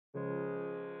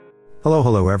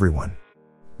Hello everyone.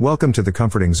 Welcome to the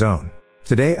Comforting Zone.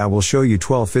 Today I will show you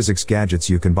 12 physics gadgets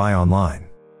you can buy online.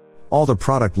 All the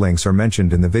product links are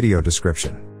mentioned in the video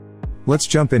description. Let's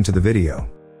jump into the video.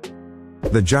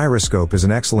 The gyroscope is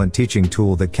an excellent teaching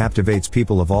tool that captivates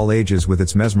people of all ages with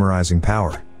its mesmerizing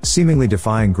power, seemingly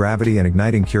defying gravity and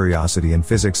igniting curiosity in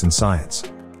physics and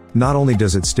science. Not only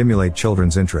does it stimulate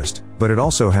children's interest, but it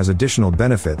also has additional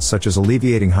benefits such as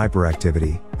alleviating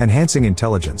hyperactivity, enhancing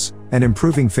intelligence, and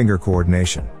improving finger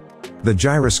coordination. The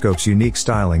gyroscope's unique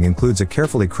styling includes a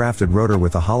carefully crafted rotor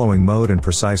with a hollowing mode and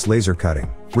precise laser cutting,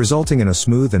 resulting in a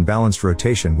smooth and balanced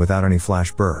rotation without any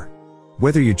flash burr.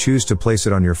 Whether you choose to place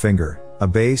it on your finger, a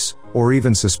base, or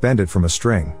even suspend it from a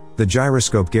string, the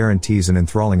gyroscope guarantees an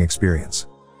enthralling experience.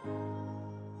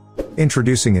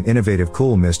 Introducing an innovative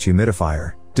cool mist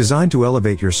humidifier, designed to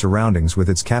elevate your surroundings with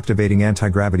its captivating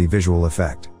anti-gravity visual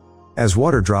effect. As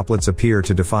water droplets appear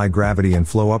to defy gravity and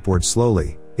flow upward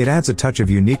slowly, it adds a touch of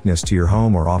uniqueness to your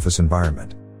home or office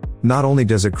environment. Not only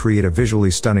does it create a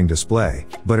visually stunning display,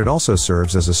 but it also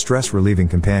serves as a stress-relieving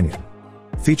companion.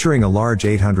 Featuring a large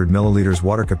 800 milliliters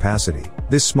water capacity,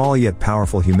 this small yet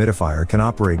powerful humidifier can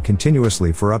operate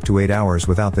continuously for up to 8 hours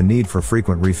without the need for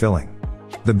frequent refilling.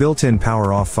 The built-in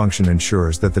power-off function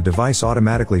ensures that the device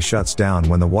automatically shuts down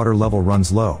when the water level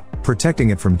runs low, protecting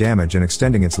it from damage and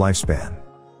extending its lifespan.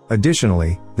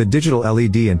 Additionally, the digital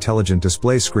LED intelligent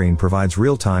display screen provides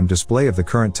real-time display of the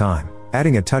current time,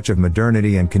 adding a touch of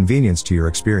modernity and convenience to your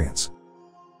experience.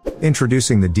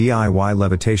 Introducing the DIY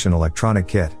Levitation Electronic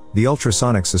Kit, the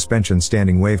ultrasonic suspension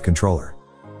standing wave controller.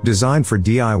 Designed for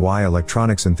DIY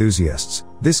electronics enthusiasts,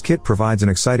 this kit provides an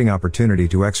exciting opportunity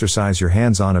to exercise your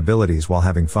hands-on abilities while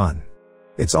having fun.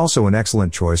 It's also an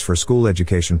excellent choice for school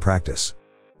education practice.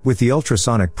 With the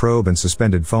ultrasonic probe and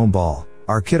suspended foam ball,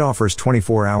 our kit offers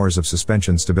 24 hours of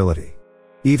suspension stability.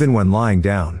 Even when lying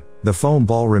down, the foam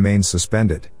ball remains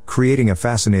suspended, creating a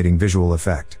fascinating visual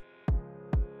effect.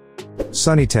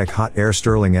 Sunnytech Hot Air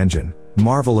Stirling Engine,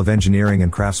 marvel of engineering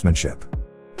and craftsmanship.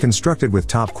 Constructed with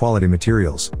top-quality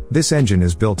materials, this engine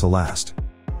is built to last.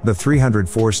 The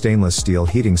 304 stainless steel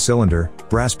heating cylinder,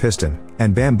 brass piston,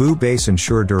 and bamboo base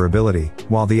ensure durability,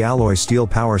 while the alloy steel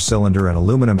power cylinder and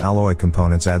aluminum alloy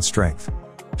components add strength.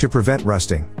 To prevent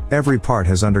rusting, every part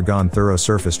has undergone thorough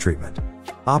surface treatment.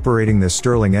 Operating this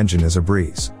Stirling engine is a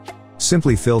breeze.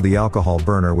 Simply fill the alcohol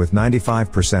burner with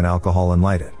 95% alcohol and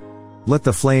light it. Let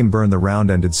the flame burn the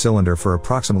round-ended cylinder for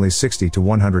approximately 60 to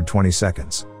 120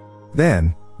 seconds.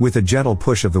 Then, with a gentle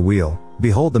push of the wheel,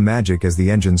 behold the magic as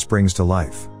the engine springs to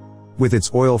life. With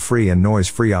its oil-free and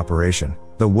noise-free operation,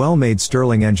 the well-made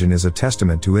Stirling engine is a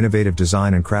testament to innovative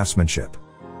design and craftsmanship.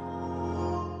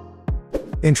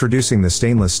 Introducing the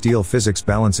stainless steel physics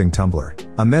balancing tumbler,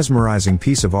 a mesmerizing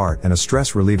piece of art and a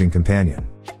stress-relieving companion.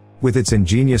 With its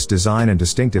ingenious design and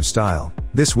distinctive style,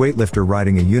 this weightlifter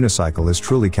riding a unicycle is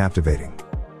truly captivating.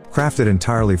 Crafted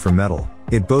entirely from metal,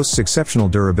 it boasts exceptional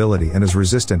durability and is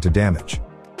resistant to damage.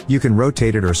 You can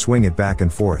rotate it or swing it back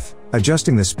and forth,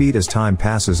 adjusting the speed as time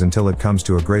passes until it comes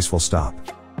to a graceful stop.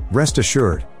 Rest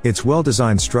assured, its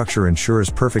well-designed structure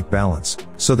ensures perfect balance,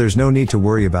 so there's no need to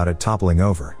worry about it toppling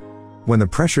over. When the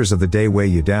pressures of the day weigh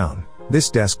you down,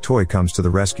 this desk toy comes to the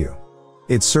rescue.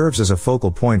 It serves as a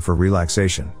focal point for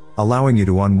relaxation, allowing you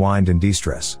to unwind and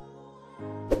de-stress.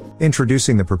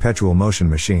 Introducing the Perpetual motion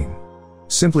machine.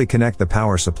 Simply connect the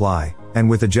power supply, and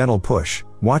with a gentle push,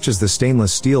 watch as the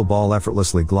stainless steel ball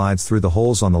effortlessly glides through the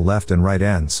holes on the left and right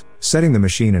ends, setting the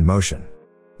machine in motion.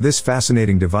 This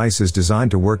fascinating device is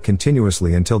designed to work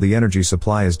continuously until the energy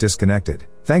supply is disconnected,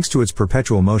 thanks to its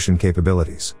perpetual motion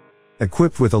capabilities.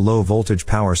 Equipped with a low-voltage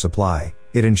power supply,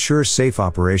 it ensures safe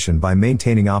operation by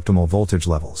maintaining optimal voltage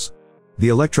levels. The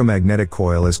electromagnetic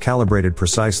coil is calibrated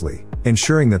precisely,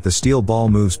 ensuring that the steel ball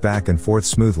moves back and forth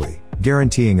smoothly,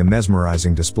 guaranteeing a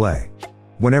mesmerizing display.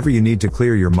 Whenever you need to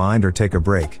clear your mind or take a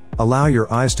break, allow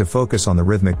your eyes to focus on the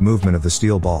rhythmic movement of the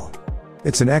steel ball.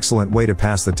 It's an excellent way to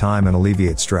pass the time and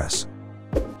alleviate stress.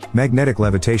 Magnetic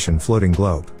Levitation Floating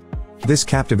Globe. This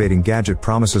captivating gadget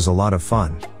promises a lot of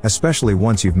fun, especially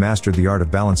once you've mastered the art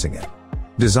of balancing it.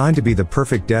 Designed to be the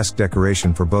perfect desk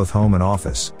decoration for both home and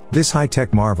office, this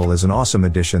high-tech marvel is an awesome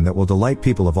addition that will delight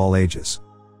people of all ages.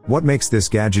 What makes this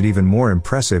gadget even more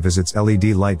impressive is its LED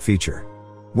light feature.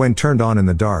 When turned on in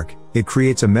the dark, it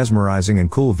creates a mesmerizing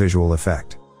and cool visual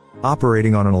effect.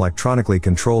 Operating on an electronically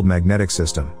controlled magnetic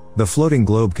system, the floating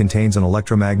globe contains an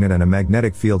electromagnet and a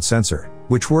magnetic field sensor,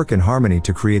 which work in harmony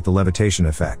to create the levitation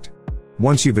effect.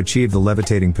 Once you've achieved the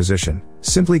levitating position,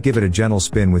 simply give it a gentle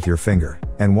spin with your finger,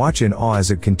 and watch in awe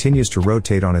as it continues to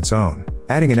rotate on its own,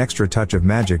 adding an extra touch of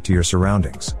magic to your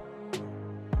surroundings.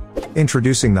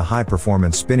 Introducing the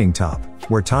high-performance spinning top,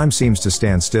 where time seems to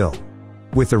stand still.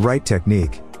 With the right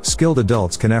technique, skilled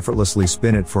adults can effortlessly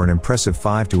spin it for an impressive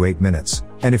 5 to 8 minutes,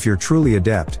 and if you're truly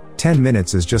adept, 10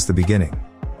 minutes is just the beginning.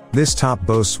 This top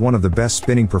boasts one of the best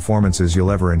spinning performances you'll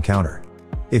ever encounter.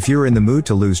 If you're in the mood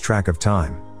to lose track of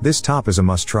time, this top is a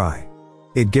must-try.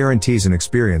 It guarantees an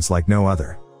experience like no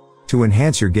other. To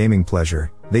enhance your gaming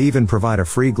pleasure, they even provide a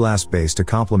free glass base to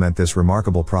complement this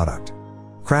remarkable product.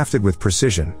 Crafted with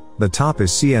precision, the top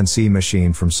is CNC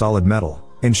machined from solid metal,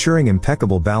 ensuring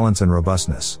impeccable balance and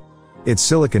robustness. Its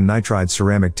silicon nitride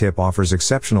ceramic tip offers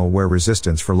exceptional wear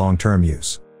resistance for long-term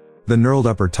use. The knurled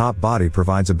upper top body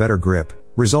provides a better grip,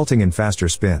 resulting in faster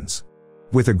spins.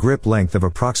 With a grip length of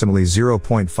approximately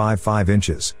 0.55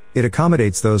 inches, it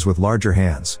accommodates those with larger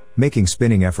hands, making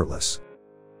spinning effortless.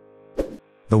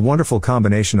 The wonderful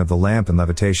combination of the lamp and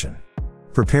levitation.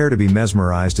 Prepare to be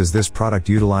mesmerized as this product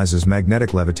utilizes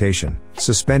magnetic levitation,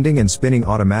 suspending and spinning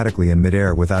automatically in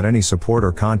midair without any support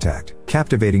or contact,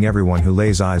 captivating everyone who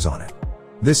lays eyes on it.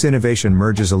 This innovation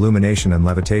merges illumination and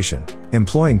levitation,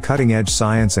 employing cutting-edge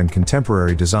science and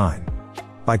contemporary design.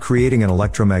 By creating an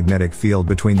electromagnetic field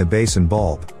between the base and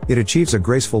bulb, it achieves a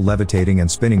graceful levitating and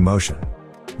spinning motion.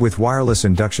 With wireless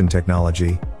induction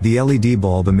technology, the LED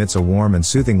bulb emits a warm and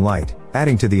soothing light,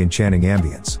 adding to the enchanting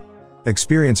ambience.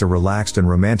 Experience a relaxed and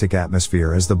romantic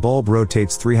atmosphere as the bulb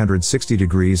rotates 360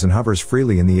 degrees and hovers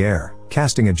freely in the air,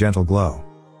 casting a gentle glow.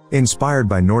 Inspired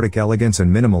by Nordic elegance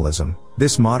and minimalism,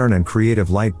 this modern and creative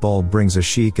light bulb brings a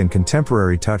chic and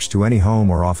contemporary touch to any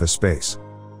home or office space.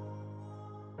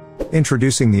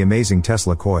 Introducing the amazing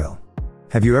Tesla Coil.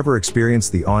 Have you ever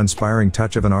experienced the awe-inspiring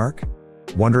touch of an arc?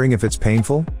 Wondering if it's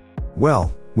painful?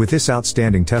 Well, with this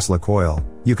outstanding Tesla Coil,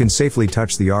 you can safely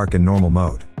touch the arc in normal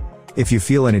mode. If you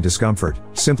feel any discomfort,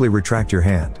 simply retract your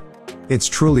hand. It's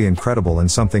truly incredible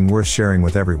and something worth sharing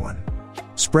with everyone.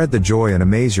 Spread the joy and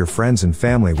amaze your friends and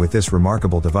family with this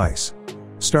remarkable device.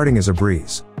 Starting as a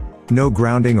breeze. No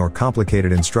grounding or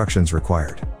complicated instructions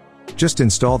required. Just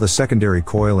install the secondary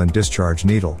coil and discharge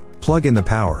needle, plug in the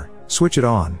power, switch it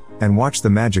on, and watch the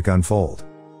magic unfold.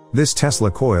 This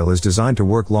Tesla Coil is designed to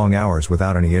work long hours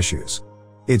without any issues.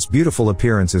 Its beautiful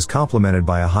appearance is complemented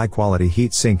by a high-quality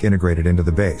heat sink integrated into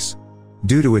the base.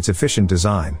 Due to its efficient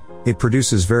design, it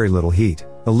produces very little heat,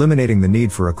 eliminating the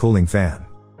need for a cooling fan.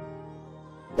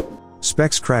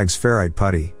 Speks Crags Ferrite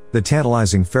Putty, the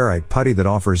tantalizing ferrite putty that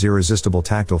offers irresistible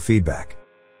tactile feedback.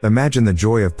 Imagine the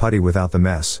joy of putty without the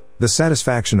mess, the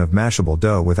satisfaction of mashable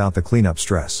dough without the cleanup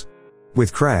stress.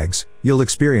 With Crags, you'll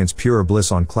experience pure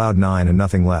bliss on cloud 9 and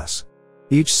nothing less.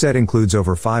 Each set includes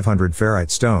over 500 ferrite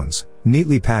stones,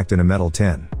 neatly packed in a metal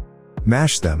tin.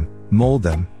 Mash them, mold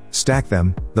them, stack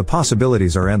them, the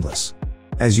possibilities are endless.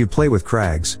 As you play with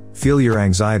Crags, feel your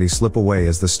anxiety slip away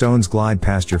as the stones glide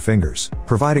past your fingers,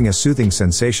 providing a soothing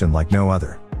sensation like no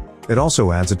other. It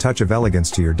also adds a touch of elegance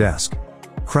to your desk.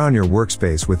 Crown your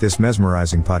workspace with this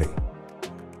mesmerizing putty.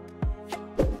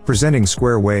 Presenting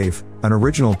Square Wave, an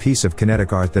original piece of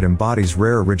kinetic art that embodies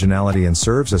rare originality and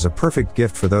serves as a perfect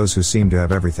gift for those who seem to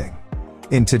have everything.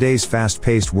 In today's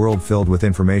fast-paced world filled with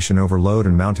information overload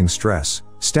and mounting stress,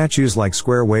 statues like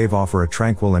Square Wave offer a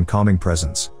tranquil and calming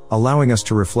presence, allowing us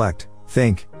to reflect,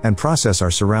 think, and process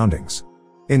our surroundings.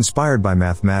 Inspired by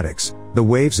mathematics, the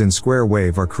waves in Square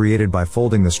Wave are created by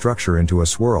folding the structure into a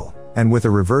swirl, and with a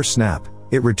reverse snap,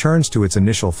 it returns to its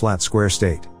initial flat square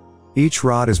state. Each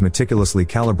rod is meticulously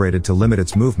calibrated to limit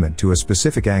its movement to a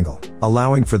specific angle,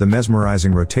 allowing for the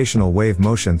mesmerizing rotational wave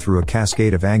motion through a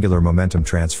cascade of angular momentum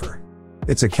transfer.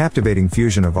 It's a captivating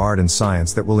fusion of art and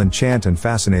science that will enchant and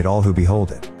fascinate all who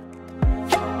behold it.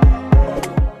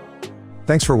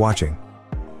 Thanks for watching.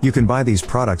 You can buy these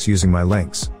products using my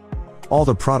links. All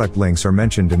the product links are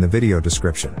mentioned in the video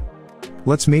description.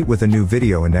 Let's meet with a new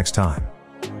video in next time.